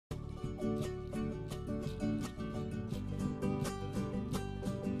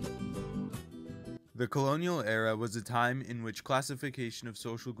The colonial era was a time in which classification of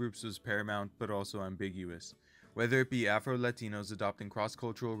social groups was paramount but also ambiguous. Whether it be Afro-Latinos adopting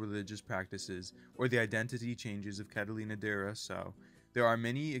cross-cultural religious practices or the identity changes of Catalina de Rousseau, there are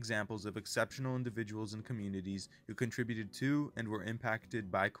many examples of exceptional individuals and communities who contributed to and were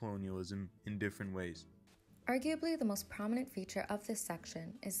impacted by colonialism in different ways. Arguably the most prominent feature of this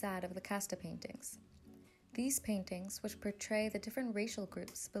section is that of the casta paintings. These paintings, which portray the different racial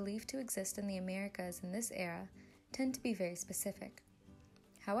groups believed to exist in the Americas in this era, tend to be very specific.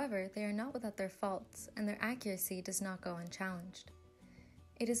 However, they are not without their faults, and their accuracy does not go unchallenged.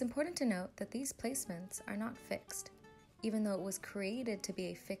 It is important to note that these placements are not fixed. Even though it was created to be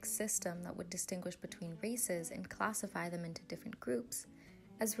a fixed system that would distinguish between races and classify them into different groups,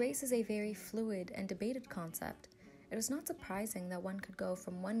 as race is a very fluid and debated concept, it was not surprising that one could go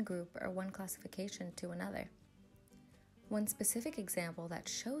from one group or one classification to another. One specific example that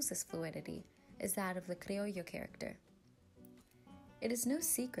shows this fluidity is that of the criollo character. It is no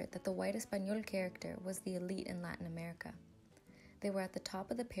secret that the white Espanol character was the elite in Latin America. They were at the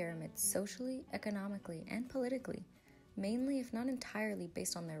top of the pyramid socially, economically, and politically, mainly if not entirely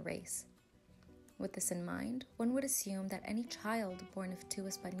based on their race. With this in mind, one would assume that any child born of two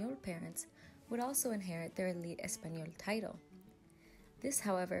Espanol parents would also inherit their elite Espanol title. This,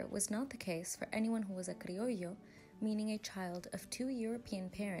 however, was not the case for anyone who was a criollo, meaning a child of two European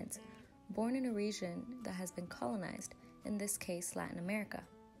parents born in a region that has been colonized, in this case Latin America.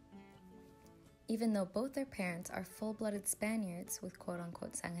 Even though both their parents are full-blooded Spaniards with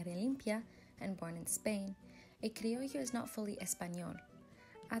quote-unquote sangre limpia and born in Spain, a criollo is not fully Espanol.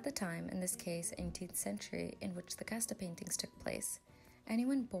 At the time, in this case 18th century, in which the casta paintings took place,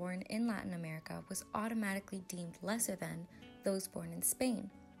 anyone born in Latin America was automatically deemed lesser than those born in Spain.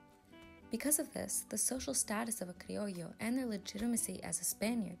 Because of this, the social status of a criollo and their legitimacy as a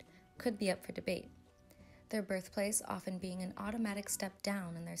Spaniard could be up for debate, their birthplace often being an automatic step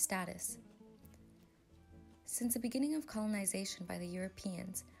down in their status. Since the beginning of colonization by the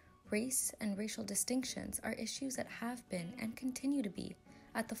Europeans, race and racial distinctions are issues that have been and continue to be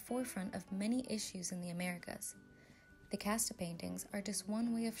at the forefront of many issues in the Americas. The casta paintings are just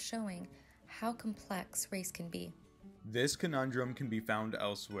one way of showing how complex race can be. This conundrum can be found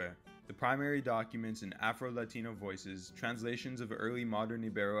elsewhere. The primary documents in Afro-Latino voices, translations of early modern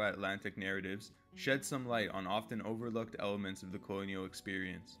Ibero-Atlantic narratives, shed some light on often overlooked elements of the colonial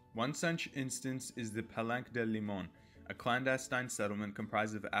experience. One such instance is the Palenque del Limon, a clandestine settlement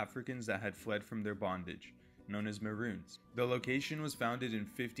comprised of Africans that had fled from their bondage, known as Maroons. The location was founded in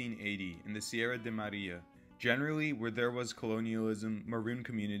 1580 in the Sierra de Maria. Generally, where there was colonialism, Maroon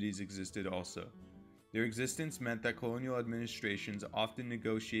communities existed also. Their existence meant that colonial administrations often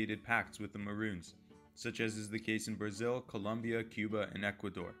negotiated pacts with the Maroons, such as is the case in Brazil, Colombia, Cuba, and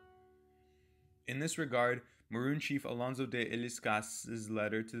Ecuador. In this regard, Maroon chief Alonso de Illescas's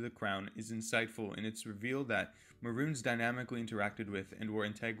letter to the crown is insightful in its reveal that Maroons dynamically interacted with and were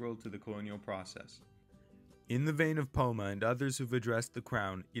integral to the colonial process. In the vein of Poma and others who've addressed the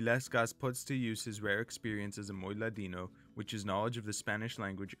crown, Illescas puts to use his rare experience as a muy ladino, which is knowledge of the Spanish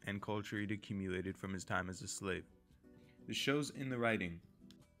language and culture he'd accumulated from his time as a slave. This shows in the writing,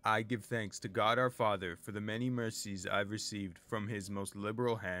 "I give thanks to God our Father for the many mercies I've received from his most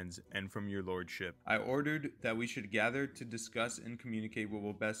liberal hands and from your lordship. I ordered that we should gather to discuss and communicate what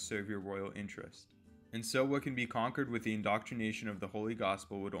will best serve your royal interest. And so what can be conquered with the indoctrination of the Holy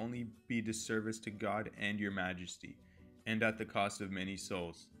Gospel would only be disservice to God and your majesty, and at the cost of many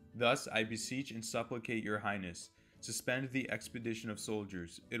souls. Thus I beseech and supplicate your highness, suspend the expedition of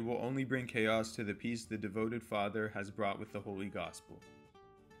soldiers. It will only bring chaos to the peace the devoted father has brought with the Holy Gospel."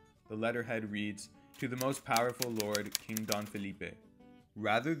 The letterhead reads, "To the most powerful Lord, King Don Felipe."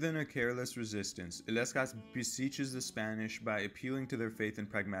 Rather than a careless resistance, Illescas beseeches the Spanish by appealing to their faith and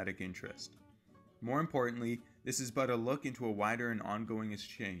pragmatic interest. More importantly, this is but a look into a wider and ongoing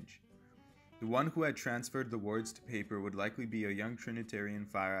exchange. The one who had transferred the words to paper would likely be a young Trinitarian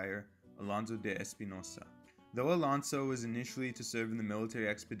friar, Alonso de Espinosa. Though Alonso was initially to serve in the military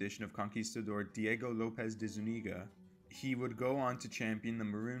expedition of conquistador Diego Lopez de Zuniga, he would go on to champion the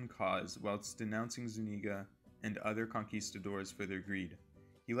Maroon cause whilst denouncing Zuniga and other conquistadors for their greed.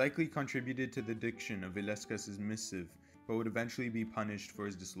 He likely contributed to the diction of Illescas's missive, but would eventually be punished for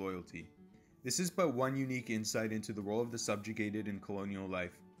his disloyalty. This is but one unique insight into the role of the subjugated in colonial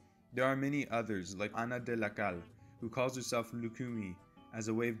life. There are many others, like Ana de la Cal, who calls herself Lucumi as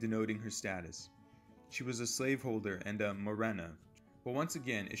a way of denoting her status. She was a slaveholder and a morena. But once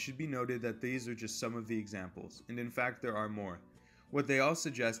again, it should be noted that these are just some of the examples, and in fact there are more. What they all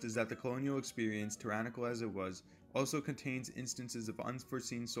suggest is that the colonial experience, tyrannical as it was also contains instances of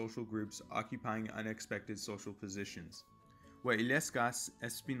unforeseen social groups occupying unexpected social positions. What Illescas,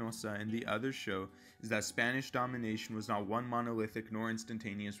 Espinosa, and the others show is that Spanish domination was not one monolithic nor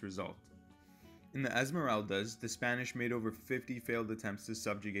instantaneous result. In the Esmeraldas, the Spanish made over 50 failed attempts to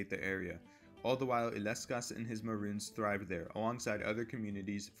subjugate the area, all the while Illescas and his Maroons thrived there, alongside other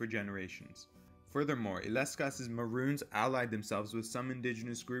communities, for generations. Furthermore, Illescas' Maroons allied themselves with some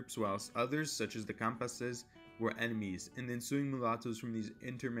indigenous groups, whilst others, such as the Campases, were enemies, and the ensuing mulattoes from these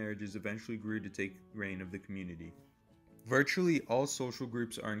intermarriages eventually grew to take reign of the community. Virtually all social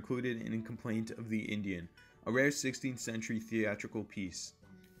groups are included in Complaint of the Indian, a rare 16th century theatrical piece.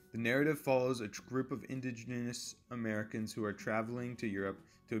 The narrative follows a group of indigenous Americans who are traveling to Europe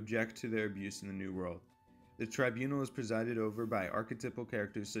to object to their abuse in the New World. The tribunal is presided over by archetypal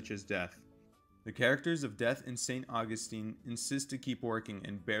characters such as Death. The characters of Death and St. Augustine insist to keep working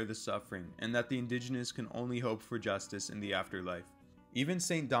and bear the suffering, and that the indigenous can only hope for justice in the afterlife. Even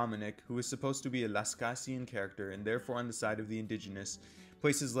St. Dominic, who is supposed to be a Lascassian character and therefore on the side of the indigenous,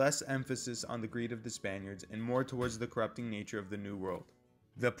 places less emphasis on the greed of the Spaniards and more towards the corrupting nature of the New World.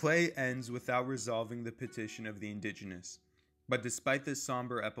 The play ends without resolving the petition of the indigenous. But despite this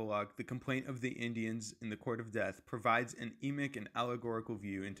somber epilogue, the complaint of the Indians in the Court of Death provides an emic and allegorical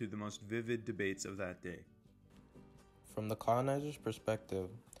view into the most vivid debates of that day. From the colonizer's perspective,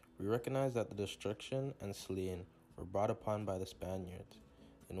 we recognize that the destruction and slaying were brought upon by the Spaniards,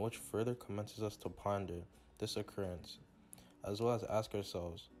 in which further commences us to ponder this occurrence, as well as ask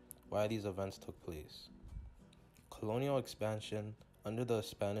ourselves why these events took place. Colonial expansion under the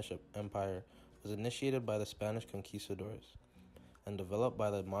Spanish Empire was initiated by the Spanish conquistadors and developed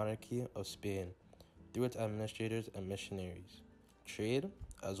by the monarchy of Spain through its administrators and missionaries. Trade,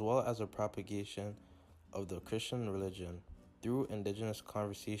 as well as the propagation of the Christian religion through indigenous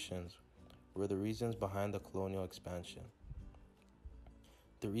conversations, were the reasons behind the colonial expansion.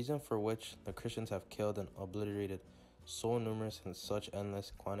 The reason for which the Christians have killed and obliterated so numerous and such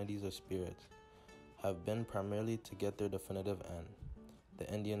endless quantities of spirits have been primarily to get their definitive end,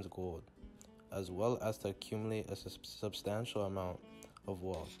 the Indians' gold, as well as to accumulate a substantial amount of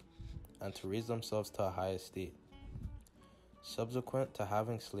wealth and to raise themselves to a high estate. Subsequent to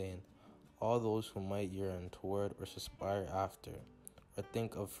having slain all those who might yearn toward or aspire after, or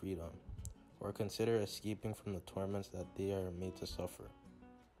think of freedom, or consider escaping from the torments that they are made to suffer.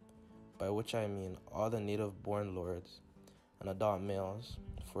 By which I mean all the native-born lords and adult males,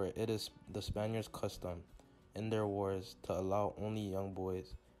 for it is the Spaniards' custom in their wars to allow only young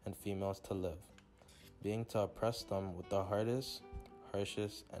boys and females to live, being to oppress them with the hardest,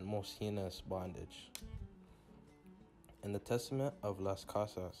 harshest, and most heinous bondage. In the Testament of Las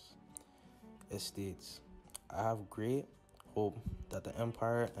Casas, it states, I have great hope that the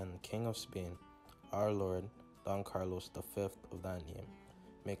Empire and King of Spain, our Lord, Don Carlos V of that name,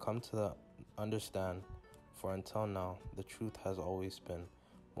 may come to understand, for until now, the truth has always been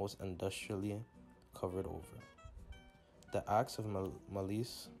most industriously covered over. The acts of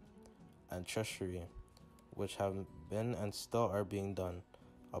malice and treachery, which have been and still are being done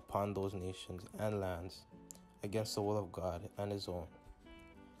upon those nations and lands against the will of God and his own,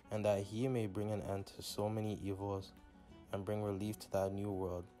 and that he may bring an end to so many evils and bring relief to that new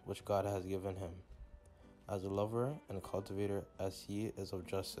world which God has given him, as a lover and cultivator as he is of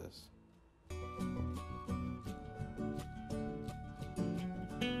justice.